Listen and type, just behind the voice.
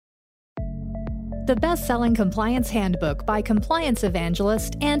The best-selling Compliance Handbook by Compliance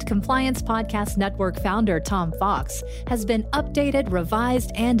Evangelist and Compliance Podcast Network founder Tom Fox has been updated,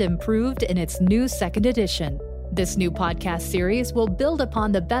 revised, and improved in its new second edition. This new podcast series will build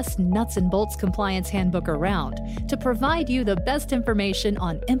upon the best nuts and bolts compliance handbook around to provide you the best information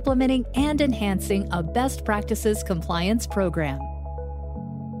on implementing and enhancing a best practices compliance program.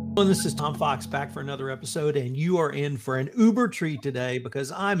 Well, this is Tom Fox back for another episode, and you are in for an Uber treat today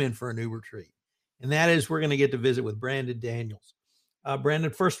because I'm in for an Uber treat. And that is we're going to get to visit with Brandon Daniels. Brandon,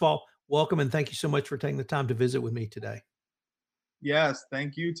 first of all, welcome and thank you so much for taking the time to visit with me today. Yes,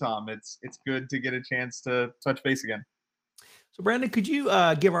 thank you, Tom. It's good to get a chance to touch base again. So, Brandon, could you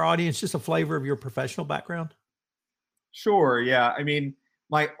give our audience just a flavor of your professional background? Sure, yeah. I mean,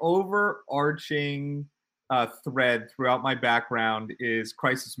 my overarching thread throughout my background is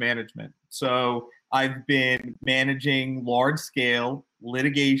crisis management. So I've been managing large-scale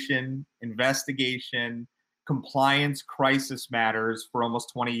litigation, investigation, compliance crisis matters for almost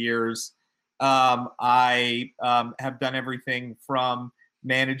 20 years. I have done everything from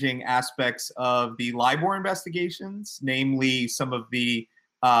managing aspects of the LIBOR investigations, namely some of the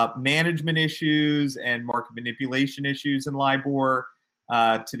management issues and market manipulation issues in LIBOR,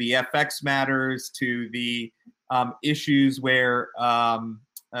 to the FX matters, to the issues where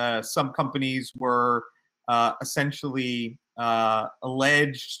some companies were essentially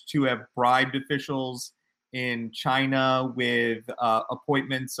alleged to have bribed officials in China with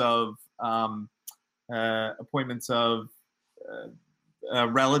appointments of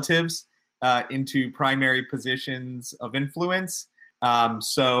relatives into primary positions of influence.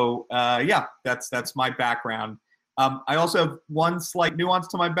 Yeah, that's my background. I also have one slight nuance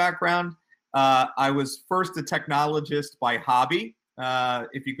to my background. I was first a technologist by hobby.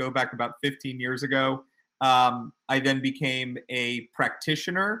 If you go back about 15 years ago, I then became a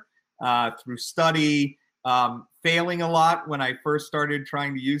practitioner through study, failing a lot when I first started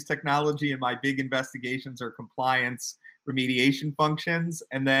trying to use technology in my big investigations or compliance remediation functions,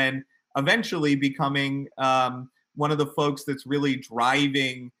 and then eventually becoming one of the folks that's really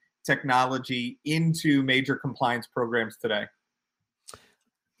driving technology into major compliance programs today.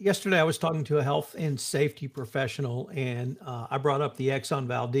 Yesterday, I was talking to a health and safety professional, and I brought up the Exxon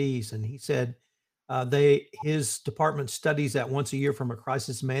Valdez, and he said his department studies that once a year from a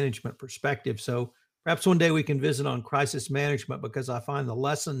crisis management perspective. So perhaps one day we can visit on crisis management, because I find the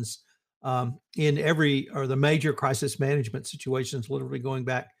lessons in the major crisis management situations, literally going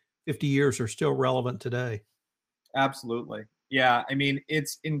back 50 years, are still relevant today. Absolutely. Yeah. I mean,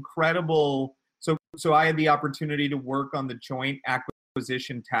 it's incredible. So I had the opportunity to work on the Joint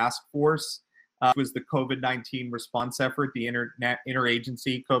Acquisition Task Force, which was the COVID-19 response effort, the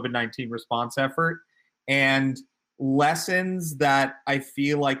interagency COVID-19 response effort. And lessons that I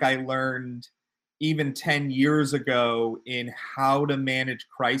feel like I learned even 10 years ago in how to manage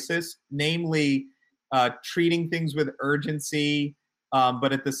crisis, namely treating things with urgency,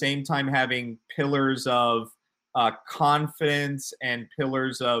 but at the same time having pillars of confidence and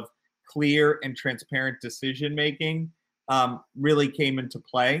pillars of clear and transparent decision making, really came into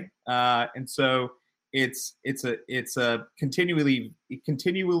play. And so it's a continually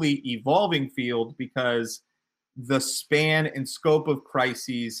evolving field, because the span and scope of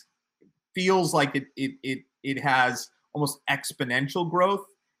crises feels like it has almost exponential growth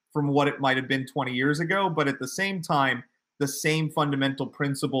from what it might have been 20 years ago. But at the same time, the same fundamental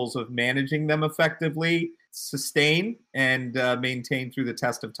principles of managing them effectively sustain and maintain through the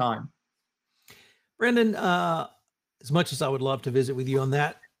test of time. Brandon, as much as I would love to visit with you on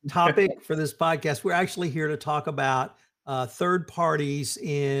that topic for this podcast, we're actually here to talk about third parties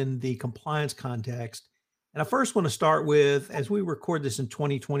in the compliance context. And I first want to start with, as we record this in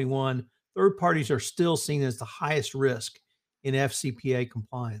 2021, third parties are still seen as the highest risk in FCPA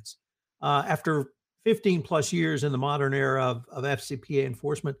compliance. After 15 plus years in the modern era of FCPA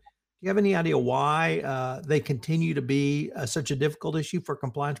enforcement, do you have any idea why they continue to be such a difficult issue for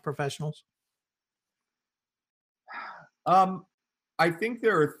compliance professionals? I think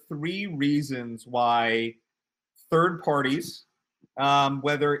there are three reasons why third parties,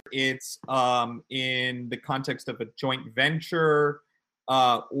 whether it's in the context of a joint venture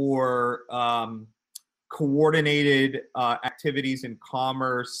or coordinated activities in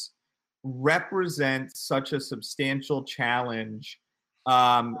commerce, represent such a substantial challenge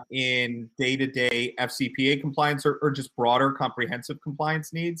in day-to-day FCPA compliance or just broader comprehensive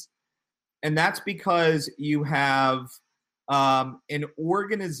compliance needs. And that's because you have an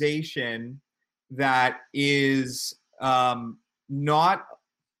organization that is not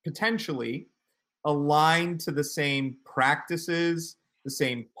potentially aligned to the same practices the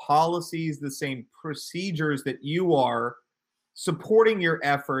same policies, the same procedures that you are, supporting your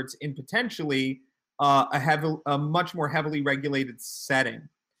efforts in potentially a much more heavily regulated setting,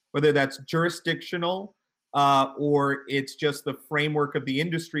 whether that's jurisdictional or it's just the framework of the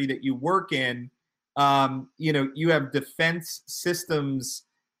industry that you work in. You have defense systems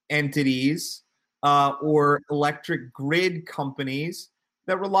entities or electric grid companies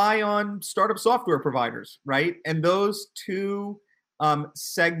that rely on startup software providers, right? And those two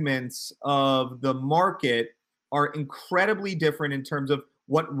segments of the market are incredibly different in terms of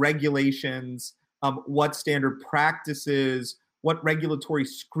what regulations, what standard practices, what regulatory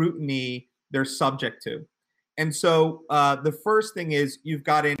scrutiny they're subject to. And so the first thing is you've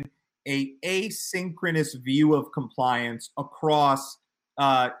got an asynchronous view of compliance across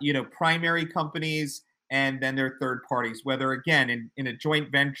primary companies and then their third parties, whether again in a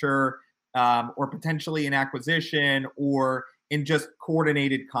joint venture or potentially an acquisition or in just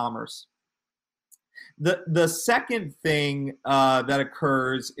coordinated commerce. The second thing that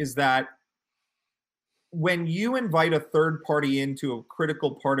occurs is that when you invite a third party into a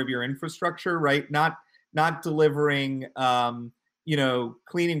critical part of your infrastructure, right? Not delivering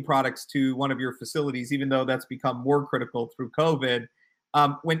cleaning products to one of your facilities, even though that's become more critical through COVID.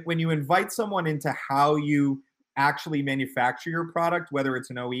 When you invite someone into how you actually manufacture your product, whether it's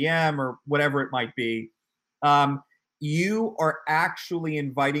an OEM or whatever it might be, you are actually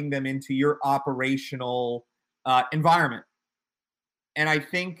inviting them into your operational environment. And I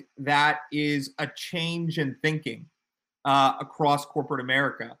think that is a change in thinking across corporate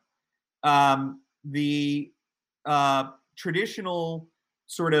America. The traditional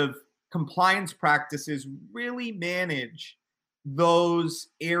sort of compliance practices really manage those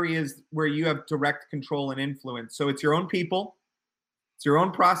areas where you have direct control and influence. So it's your own people, it's your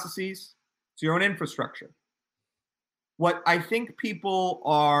own processes, it's your own infrastructure. What I think people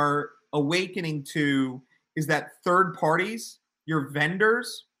are awakening to is that third parties, your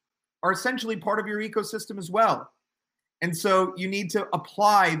vendors, are essentially part of your ecosystem as well. And so you need to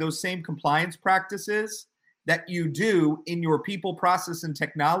apply those same compliance practices that you do in your people, process, and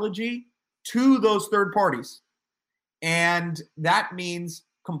technology to those third parties. And that means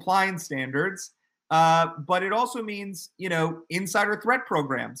compliance standards, but it also means, insider threat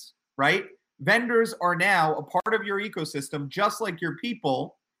programs, right? Vendors are now a part of your ecosystem, just like your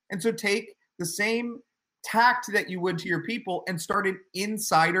people. And so take the same tact that you would to your people and start an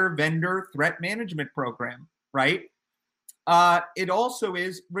insider vendor threat management program, right? It also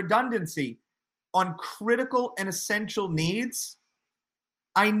is redundancy on critical and essential needs.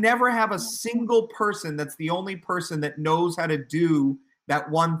 I never have a single person that's the only person that knows how to do that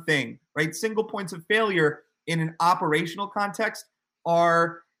one thing, right? Single points of failure in an operational context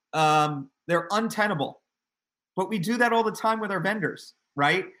are they're untenable. But we do that all the time with our vendors,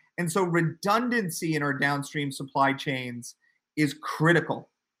 right? And so redundancy in our downstream supply chains is critical.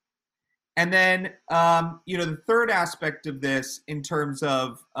 And then, the third aspect of this in terms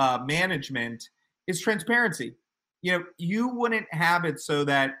of management is transparency. You wouldn't have it so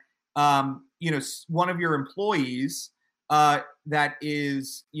that, one of your employees that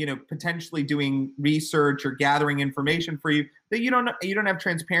is, potentially doing research or gathering information for you, that you don't have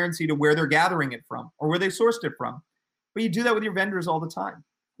transparency to where they're gathering it from or where they sourced it from. But you do that with your vendors all the time,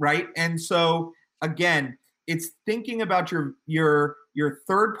 right? And so again, it's thinking about your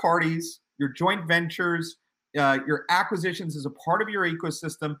third parties, your joint ventures, your acquisitions as a part of your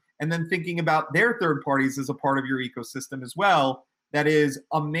ecosystem, and then thinking about their third parties as a part of your ecosystem as well. That is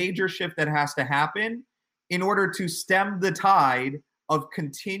a major shift that has to happen in order to stem the tide of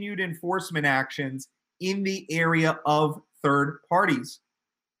continued enforcement actions in the area of third parties.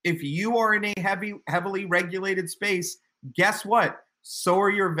 If you are in a heavily regulated space, guess what? So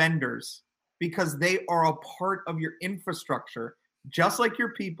are your vendors, because they are a part of your infrastructure, just like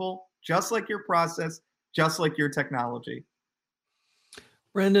your people, just like your process, just like your technology.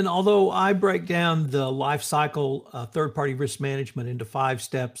 Brendan, although I break down the life cycle third-party risk management into 5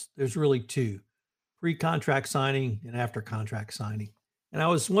 steps, there's really 2: pre-contract signing and after contract signing. And I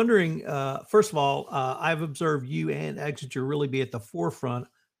was wondering, first of all, I've observed you and Exiger really be at the forefront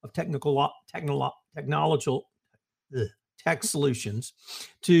of tech solutions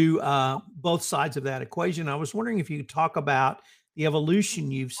to both sides of that equation. I was wondering if you could talk about the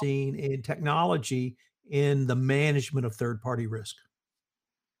evolution you've seen in technology in the management of third-party risk.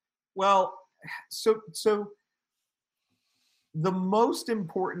 Well, so the most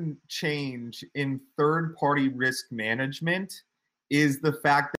important change in third-party risk management is the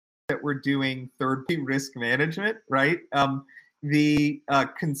fact that we're doing third-party risk management, right? The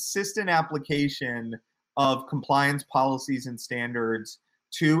consistent application of compliance policies and standards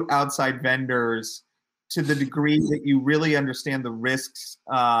to outside vendors to the degree that you really understand the risks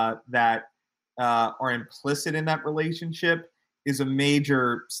that are implicit in that relationship is a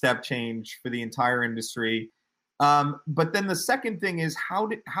major step change for the entire industry. But then the second thing is how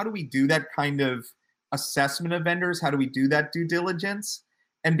do we do that kind of assessment of vendors? How do we do that due diligence?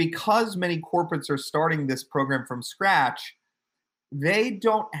 And because many corporates are starting this program from scratch, they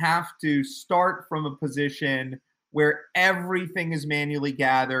don't have to start from a position where everything is manually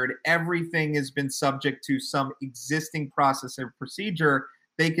gathered, everything has been subject to some existing process or procedure.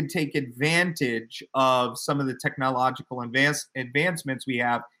 They can take advantage of some of the technological advancements we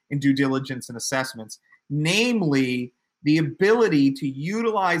have in due diligence and assessments, namely the ability to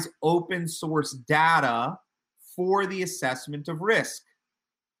utilize open source data for the assessment of risk,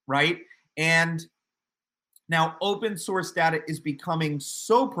 right? And now open source data is becoming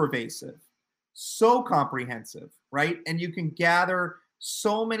so pervasive, so comprehensive, right? And you can gather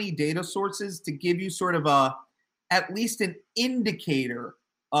so many data sources to give you sort of at least an indicator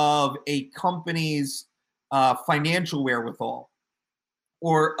of a company's financial wherewithal,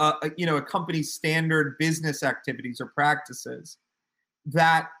 or a company's standard business activities or practices,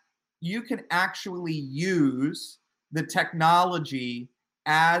 that you can actually use the technology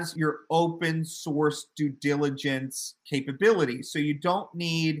as your open source due diligence capability. So you don't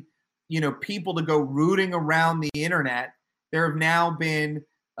need people to go rooting around the internet. There have now been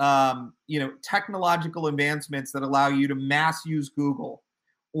technological advancements that allow you to mass use Google,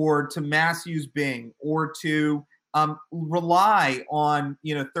 or to mass use Bing, or to rely on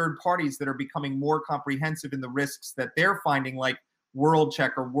third parties that are becoming more comprehensive in the risks that they're finding, like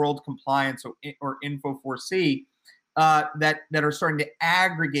WorldCheck or World Compliance or Info4C, that are starting to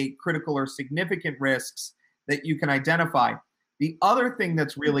aggregate critical or significant risks that you can identify. The other thing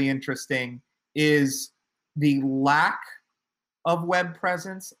that's really interesting is the lack of web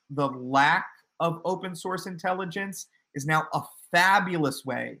presence, the lack of open source intelligence is now a fabulous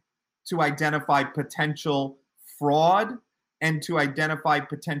way to identify potential fraud and to identify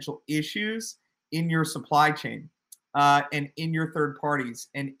potential issues in your supply chain and in your third parties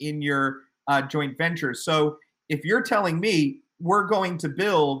and in your joint ventures. So if you're telling me we're going to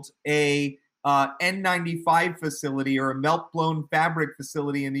build a N95 facility or a melt-blown fabric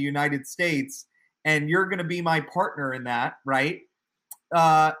facility in the United States, and you're going to be my partner in that, right?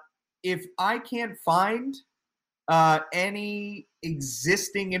 If I can't find any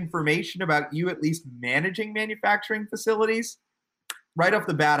existing information about you at least managing manufacturing facilities, right off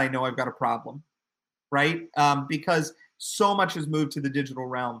the bat, I know I've got a problem, right? Because so much has moved to the digital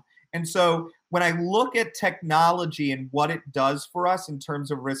realm. And so when I look at technology and what it does for us in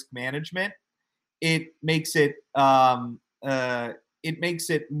terms of risk management, it makes it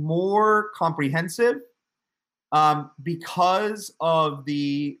more comprehensive because of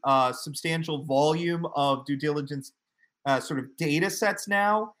the substantial volume of due diligence sort of data sets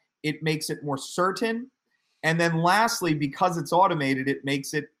now. It makes it more certain. And then lastly, because it's automated, it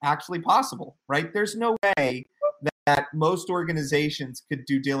makes it actually possible, right? There's no way that most organizations could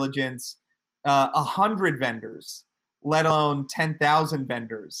due diligence 100 vendors, let alone 10,000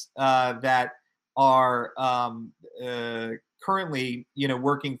 vendors that are currently,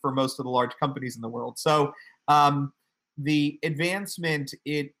 working for most of the large companies in the world. So the advancement,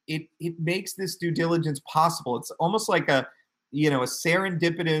 it makes this due diligence possible. It's almost like a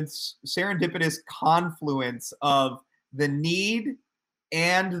serendipitous confluence of the need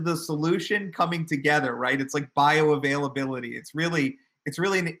and the solution coming together, right? It's like bioavailability. It's really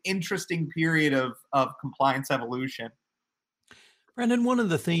an interesting period of compliance evolution. Brendan, one of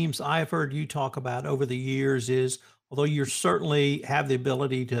the themes I've heard you talk about over the years is, although you certainly have the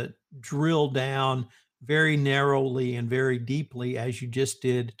ability to drill down very narrowly and very deeply, as you just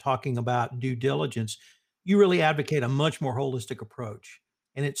did talking about due diligence, you really advocate a much more holistic approach.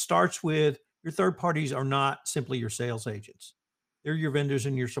 And it starts with your third parties are not simply your sales agents. They're your vendors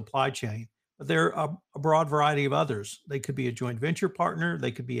in your supply chain, but they're a broad variety of others. They could be a joint venture partner,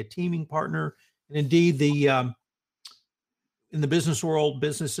 they could be a teaming partner, and indeed in the business world,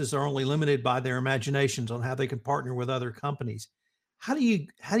 businesses are only limited by their imaginations on how they can partner with other companies. How do you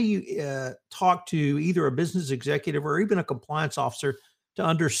talk to either a business executive or even a compliance officer to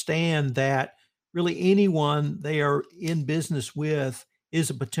understand that really anyone they are in business with is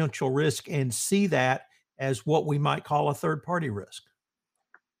a potential risk and see that as what we might call a third party risk?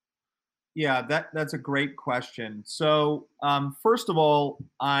 Yeah, that's a great question. So first of all,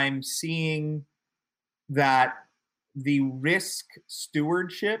 I'm seeing that the risk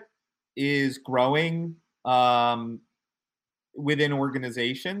stewardship is growing within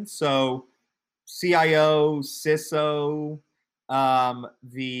organizations. So CIO, CISO,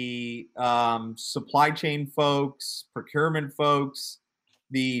 the supply chain folks, procurement folks,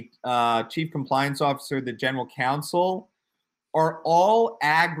 the chief compliance officer, the general counsel, are all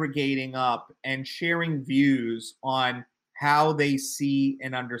aggregating up and sharing views on how they see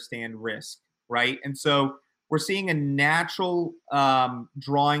and understand risk, right? And so we're seeing a natural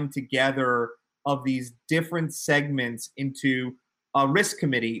drawing together of these different segments into a risk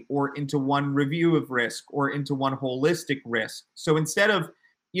committee or into one review of risk or into one holistic risk. So instead of,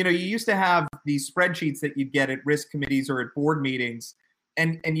 you used to have these spreadsheets that you'd get at risk committees or at board meetings,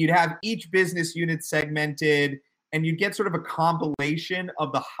 and you'd have each business unit segmented, and you'd get sort of a compilation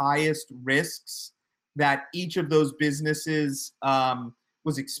of the highest risks that each of those businesses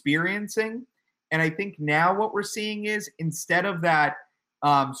was experiencing. And I think now what we're seeing is, instead of that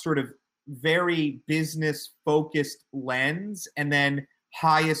sort of very business focused lens and then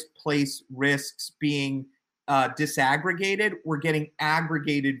highest place risks being disaggregated, we're getting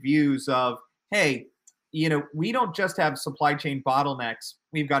aggregated views of, hey, we don't just have supply chain bottlenecks.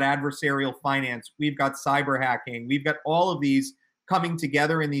 We've got adversarial finance. We've got cyber hacking. We've got all of these coming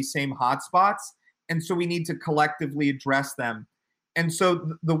together in these same hotspots. And so we need to collectively address them. And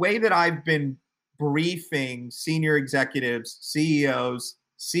so the way that I've been briefing senior executives, CEOs,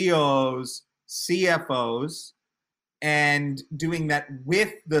 COOs, CFOs, and doing that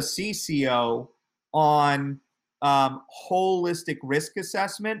with the CCO on holistic risk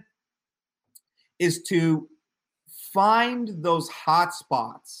assessment is to find those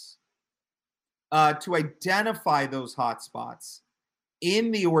hotspots, to identify those hotspots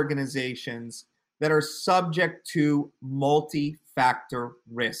in the organizations that are subject to multi-factor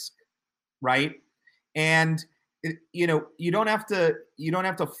risk, right? And you don't have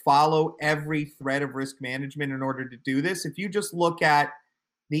to follow every thread of risk management in order to do this. If you just look at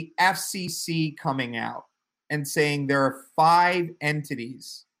the FCC coming out and saying there are 5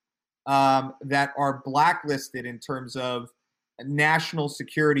 entities that are blacklisted in terms of national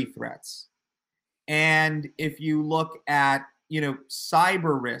security threats. And if you look at,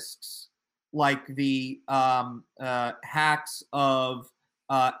 cyber risks, like the hacks of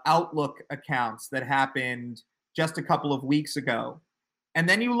Outlook accounts that happened just a couple of weeks ago. And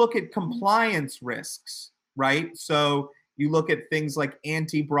then you look at compliance risks, right? So you look at things like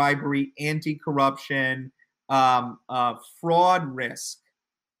anti-bribery, anti-corruption, fraud risk.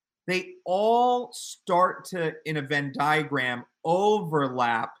 They all start to, in a Venn diagram,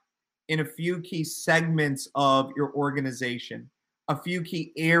 overlap in a few key segments of your organization, a few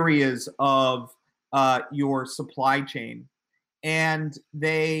key areas of your supply chain. And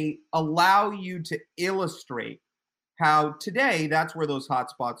they allow you to illustrate how today that's where those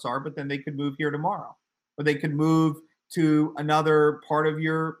hotspots are, but then they could move here tomorrow, or they could move to another part of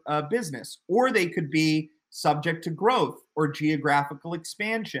your business, or they could be subject to growth or geographical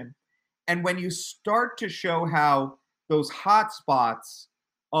expansion. And when you start to show how those hotspots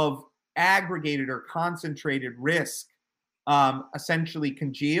of aggregated or concentrated risk essentially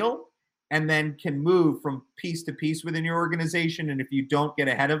congeal and then can move from piece to piece within your organization, and if you don't get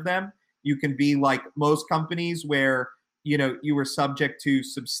ahead of them, you can be like most companies where you were subject to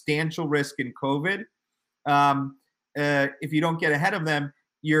substantial risk in COVID. If you don't get ahead of them,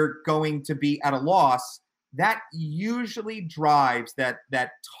 you're going to be at a loss. That usually drives that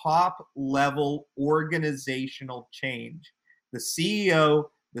top level organizational change. The CEO,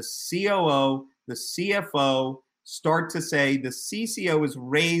 the COO, the CFO start to say the CCO is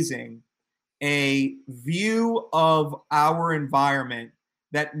raising a view of our environment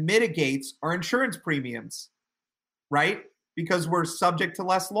that mitigates our insurance premiums, right? Because we're subject to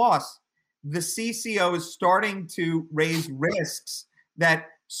less loss. The CCO is starting to raise risks that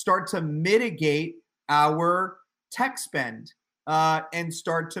start to mitigate our tech spend and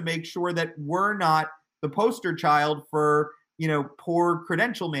start to make sure that we're not the poster child for poor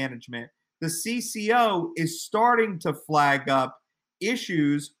credential management. The CCO is starting to flag up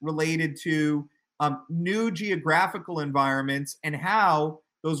issues related to new geographical environments and how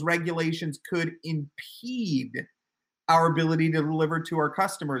those regulations could impede our ability to deliver to our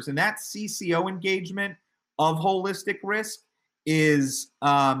customers. And that CCO engagement of holistic risk is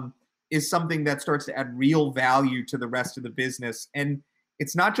something that starts to add real value to the rest of the business. And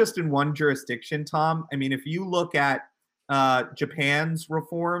it's not just in one jurisdiction, Tom. I mean, if you look at Japan's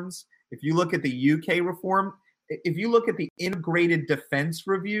reforms, if you look at the UK reform, if you look at the integrated defense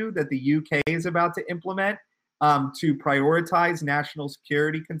review that the UK is about to implement to prioritize national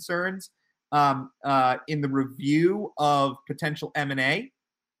security concerns in the review of potential M&A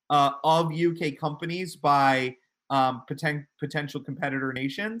of UK companies by potential competitor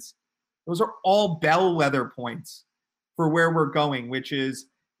nations, Those are all bellwether points for where we're going, which is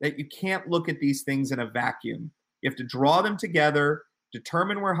that you can't look at these things in a vacuum. You have to draw them together,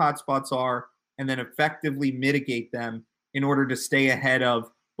 determine where hotspots are, and then effectively mitigate them in order to stay ahead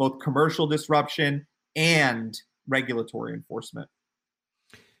of both commercial disruption and regulatory enforcement.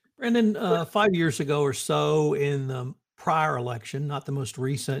 Brendan, 5 years ago or so in the prior election, not the most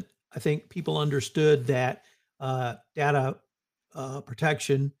recent, I think people understood that data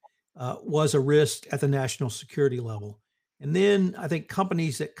protection was a risk at the national security level. And then I think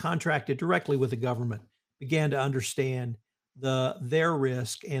companies that contracted directly with the government began to understand their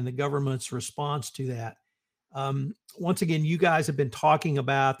risk and the government's response to that. Once again, you guys have been talking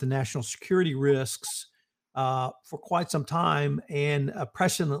about the national security risks for quite some time, and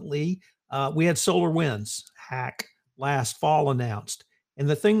precedently, we had SolarWinds hack last fall announced. And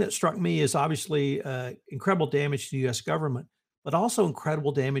the thing that struck me is obviously incredible damage to the U.S. government, but also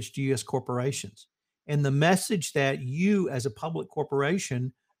incredible damage to U.S. corporations. And the message that you, as a public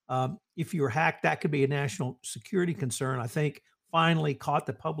corporation, if you're hacked, that could be a national security concern, I think finally caught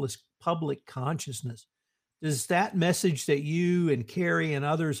the public consciousness. Does that message that you and Carrie and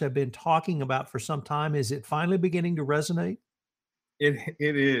others have been talking about for some time, is it finally beginning to resonate? It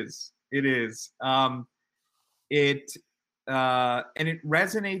is. And it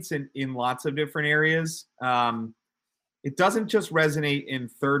resonates in lots of different areas. It doesn't just resonate in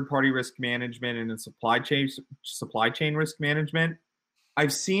third-party risk management and in supply chain risk management.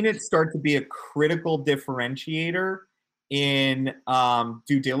 I've seen it start to be a critical differentiator in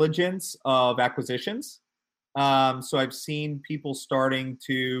due diligence of acquisitions. So I've seen people starting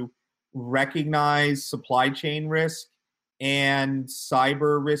to recognize supply chain risk and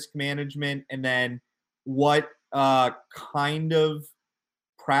cyber risk management, and then what kind of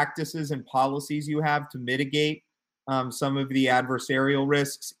practices and policies you have to mitigate some of the adversarial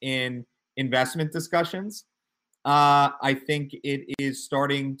risks in investment discussions. I think it is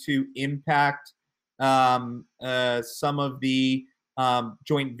starting to impact some of the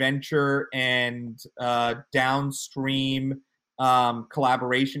joint venture and downstream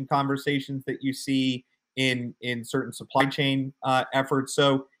collaboration conversations that you see in certain supply chain efforts.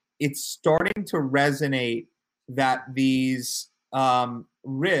 So it's starting to resonate that these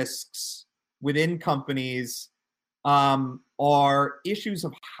risks within companies are issues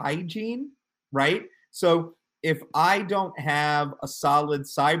of hygiene, right? So if I don't have a solid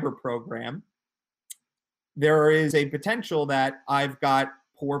cyber program, there is a potential that I've got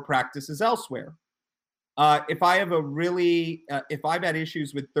poor practices elsewhere. If I have if I've had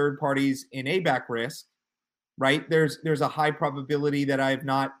issues with third parties in ABAC risk, right, there's a high probability that I've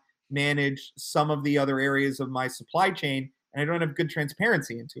not managed some of the other areas of my supply chain, and I don't have good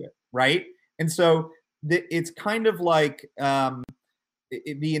transparency into it, right? And so it's kind of like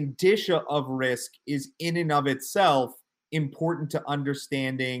the indicia of risk is in and of itself important to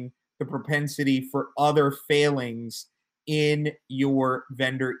understanding the propensity for other failings in your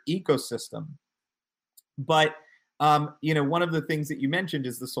vendor ecosystem. But one of the things that you mentioned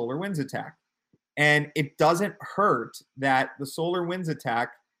is the SolarWinds attack. And it doesn't hurt that the SolarWinds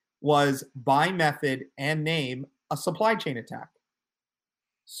attack was by method and name a supply chain attack.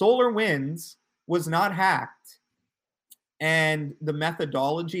 SolarWinds was not hacked, and the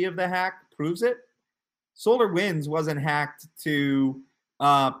methodology of the hack proves it. SolarWinds wasn't hacked to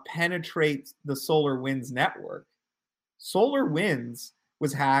penetrate the SolarWinds network. SolarWinds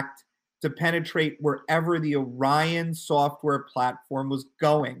was hacked to penetrate wherever the Orion software platform was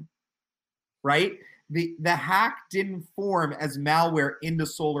going, right? The hack didn't form as malware into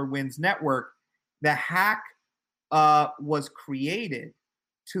SolarWinds network. The hack was created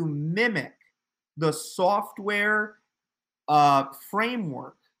to mimic the software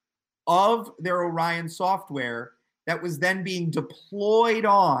framework of their Orion software that was then being deployed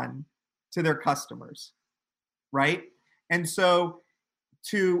on to their customers, right? And so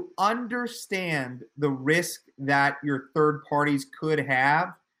to understand the risk that your third parties could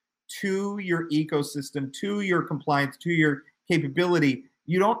have to your ecosystem, to your compliance, to your capability,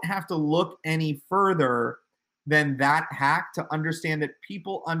 you don't have to look any further than that hack to understand that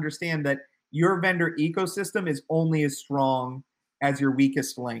people understand that your vendor ecosystem is only as strong as your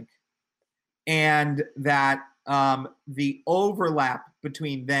weakest link. And that the overlap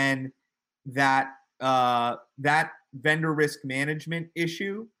between then that vendor risk management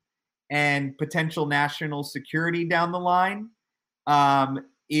issue and potential national security down the line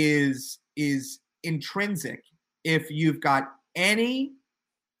is intrinsic. If you've got any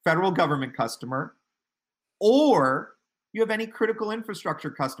federal government customer or you have any critical infrastructure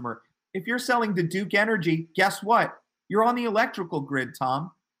customer. If you're selling to Duke Energy, guess what? You're on the electrical grid,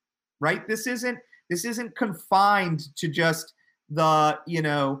 Tom. right? This isn't confined to just the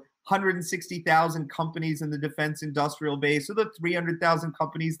 160,000 companies in the defense industrial base, or the 300,000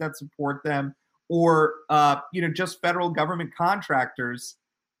 companies that support them, or just federal government contractors.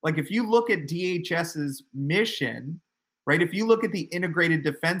 Like, if you look at DHS's mission, right? If you look at the integrated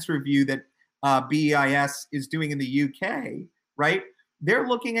defense review that BEIS is doing in the UK, right? They're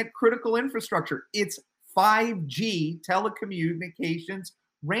looking at critical infrastructure. It's 5G telecommunications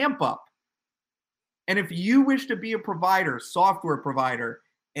ramp up. And if you wish to be a provider, software provider,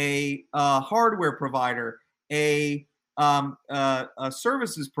 a hardware provider, a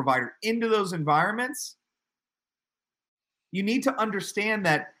services provider into those environments, you need to understand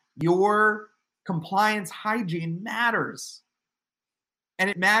that your compliance hygiene matters. And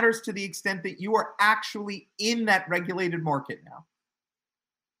it matters to the extent that you are actually in that regulated market now.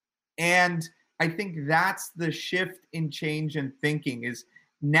 And I think that's the shift in change in thinking is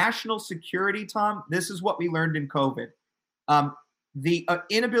national security, Tom. This is what we learned in COVID. The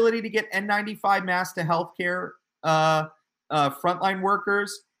inability to get N95 masks to healthcare frontline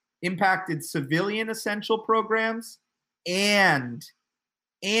workers impacted civilian essential programs and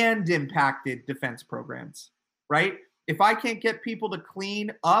impacted defense programs, right? If I can't get people to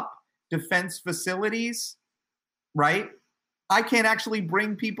clean up defense facilities, right, I can't actually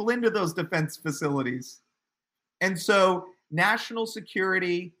bring people into those defense facilities. And so national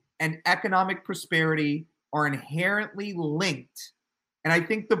security and economic prosperity are inherently linked. And I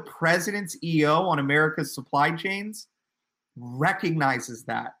think the president's EO on America's supply chains recognizes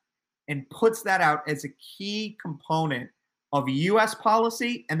that and puts that out as a key component of U.S.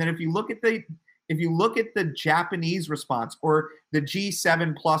 policy. And then if you look at the Japanese response, or the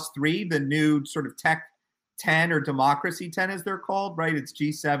G7+3, the new sort of Tech 10 or Democracy 10 as they're called, right? It's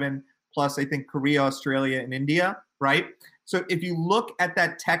G7 plus, I think, Korea, Australia, and India, right? So if you look at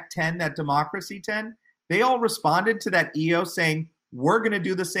that Tech 10, that Democracy 10, they all responded to that EO saying, we're going to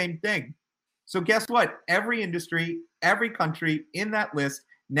do the same thing. So guess what? Every industry, every country in that list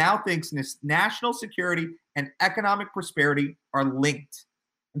now thinks national security and economic prosperity are linked.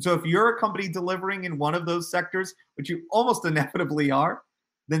 And so if you're a company delivering in one of those sectors, which you almost inevitably are,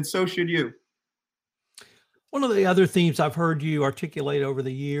 then so should you. One of the other themes I've heard you articulate over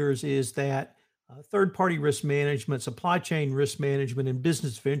the years is that third-party risk management, supply chain risk management, and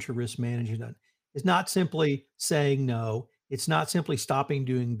business venture risk management is not simply saying no. It's not simply stopping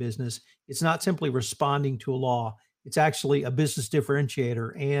doing business. It's not simply responding to a law. It's actually a business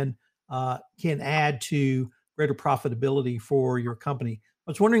differentiator and can add to greater profitability for your company.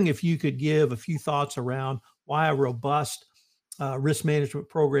 I was wondering if you could give a few thoughts around why a robust risk management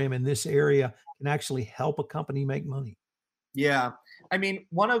program in this area can actually help a company make money. Yeah. I mean,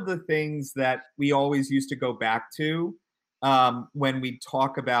 one of the things that we always used to go back to when we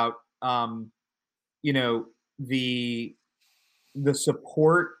talk about, the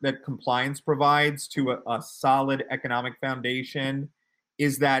support that compliance provides to a solid economic foundation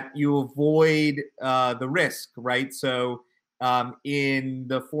is that you avoid the risk, right? So in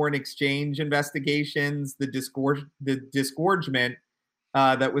the foreign exchange investigations, the disgorgement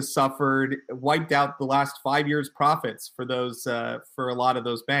that was suffered wiped out the last 5 years' profits for those for a lot of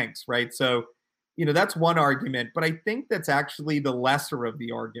those banks, right? So, that's one argument, but I think that's actually the lesser of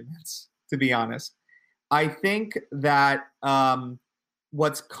the arguments, to be honest. I think that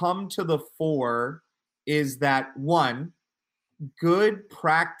what's come to the fore is that, one, good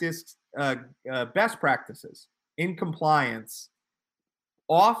practice, best practices in compliance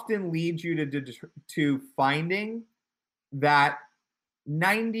often lead you to finding that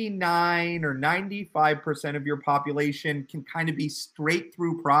 99 or 95% of your population can kind of be straight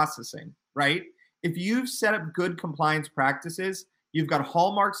through processing, right? If you've set up good compliance practices, you've got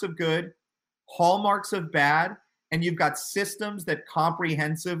hallmarks of good, hallmarks of bad, and you've got systems that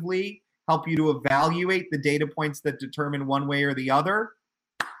comprehensively help you to evaluate the data points that determine one way or the other,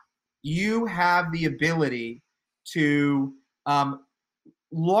 you have the ability to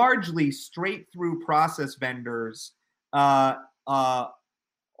largely straight through process vendors on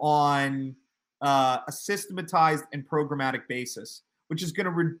a systematized and programmatic basis, which is going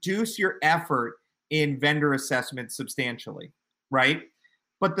to reduce your effort in vendor assessment substantially, right?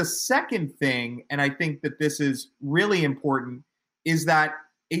 But the second thing, and I think that this is really important, is that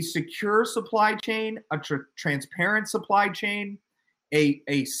a secure supply chain, a transparent supply chain,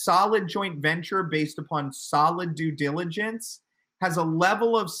 a solid joint venture based upon solid due diligence has a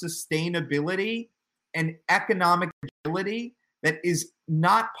level of sustainability and economic agility that is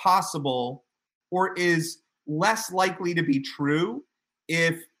not possible or is less likely to be true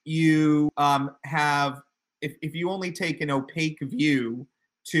if you if you only take an opaque view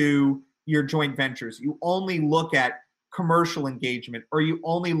to your joint ventures, you only look at commercial engagement, or you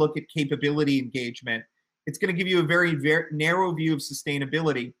only look at capability engagement, it's going to give you a very, very narrow view of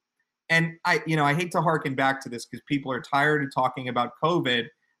sustainability. And I hate to harken back to this because people are tired of talking about COVID,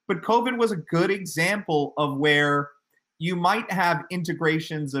 but COVID was a good example of where you might have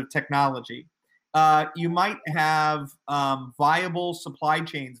integrations of technology. You might have viable supply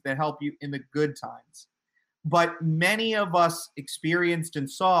chains that help you in the good times. But many of us experienced and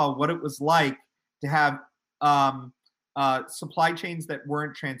saw what it was like to have supply chains that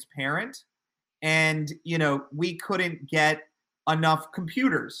weren't transparent. And, we couldn't get enough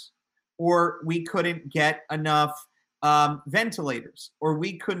computers, or we couldn't get enough ventilators, or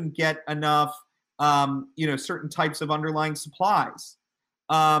we couldn't get enough, certain types of underlying supplies.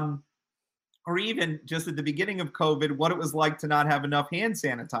 Or even just at the beginning of COVID, what it was like to not have enough hand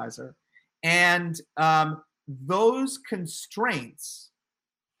sanitizer. And those constraints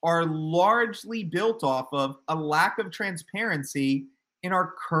are largely built off of a lack of transparency in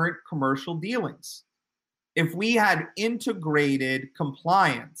our current commercial dealings. If we had integrated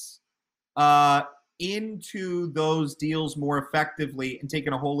compliance into those deals more effectively and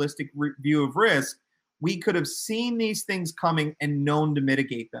taken a holistic view of risk, we could have seen these things coming and known to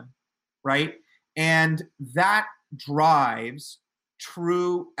mitigate them, right? And that drives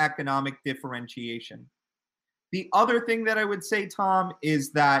true economic differentiation. The other thing that I would say, Tom,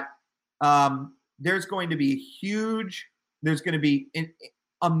 is that there's going to be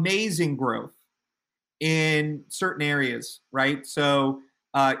amazing growth in certain areas, right? So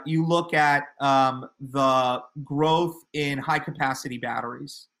you look at the growth in high capacity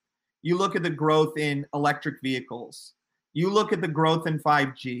batteries. You look at the growth in electric vehicles. You look at the growth in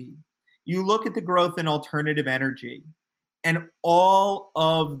 5G. You look at the growth in alternative energy. And all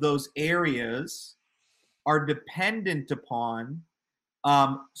of those areas are dependent upon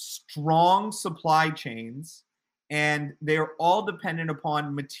strong supply chains, and they're all dependent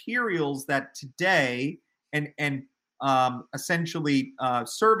upon materials that today and essentially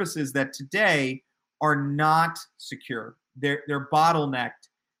services that today are not secure. They're bottlenecked.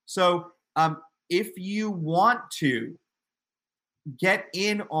 So if you want to get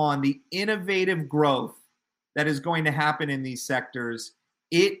in on the innovative growth that is going to happen in these sectors,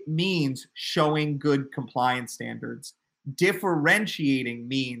 it means showing good compliance standards. Differentiating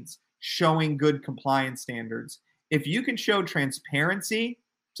means showing good compliance standards. If you can show transparency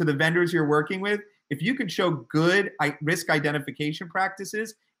to the vendors you're working with, if you can show good risk identification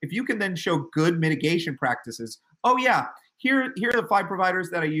practices, if you can then show good mitigation practices, oh yeah, here are the 5 providers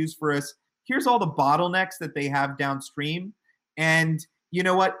that I use for us. Here's all the bottlenecks that they have downstream. And you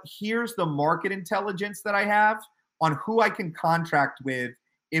know what? Here's the market intelligence that I have on who I can contract with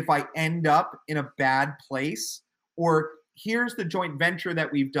if I end up in a bad place. Or here's the joint venture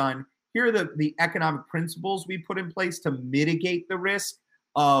that we've done. Here are the economic principles we put in place to mitigate the risk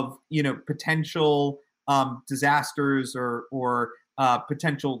of potential disasters or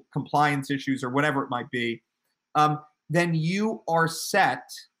potential compliance issues or whatever it might be. Then you are set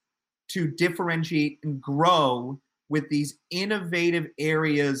to differentiate and grow with these innovative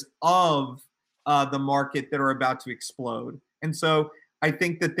areas of the market that are about to explode. And so I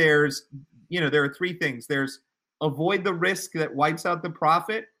think that there are 3 things. There's avoid the risk that wipes out the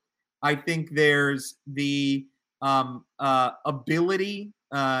profit. I think there's the ability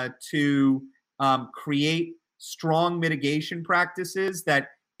to create strong mitigation practices that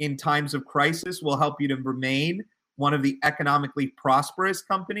in times of crisis will help you to remain one of the economically prosperous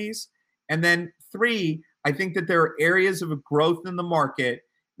companies. And then 3, I think that there are areas of growth in the market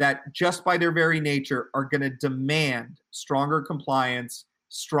that just by their very nature are going to demand stronger compliance,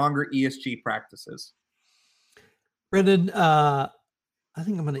 stronger ESG practices. Brendan, I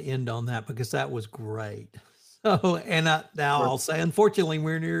think I'm going to end on that because that was great. So, and now I'll say, unfortunately,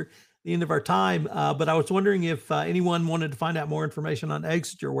 we're near the end of our time, but I was wondering if anyone wanted to find out more information on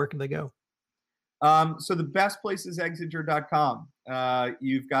Exiger, where can they go? So the best place is exiger.com.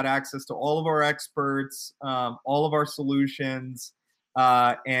 You've got access to all of our experts, all of our solutions,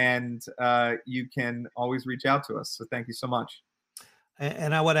 and you can always reach out to us. So thank you so much.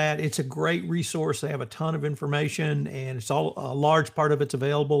 And I would add, it's a great resource. They have a ton of information, and it's all a large part of it's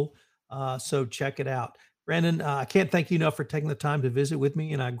available. So check it out. Brandon, I can't thank you enough for taking the time to visit with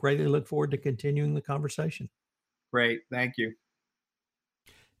me, and I greatly look forward to continuing the conversation. Great. Thank you.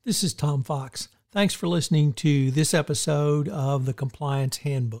 This is Tom Fox. Thanks for listening to this episode of the Compliance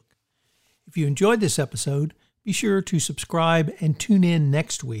Handbook. If you enjoyed this episode, be sure to subscribe and tune in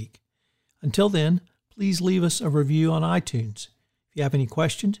next week. Until then, please leave us a review on iTunes. If you have any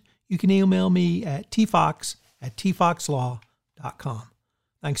questions, you can email me at tfox@tfoxlaw.com.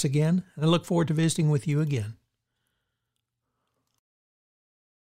 Thanks again, and I look forward to visiting with you again.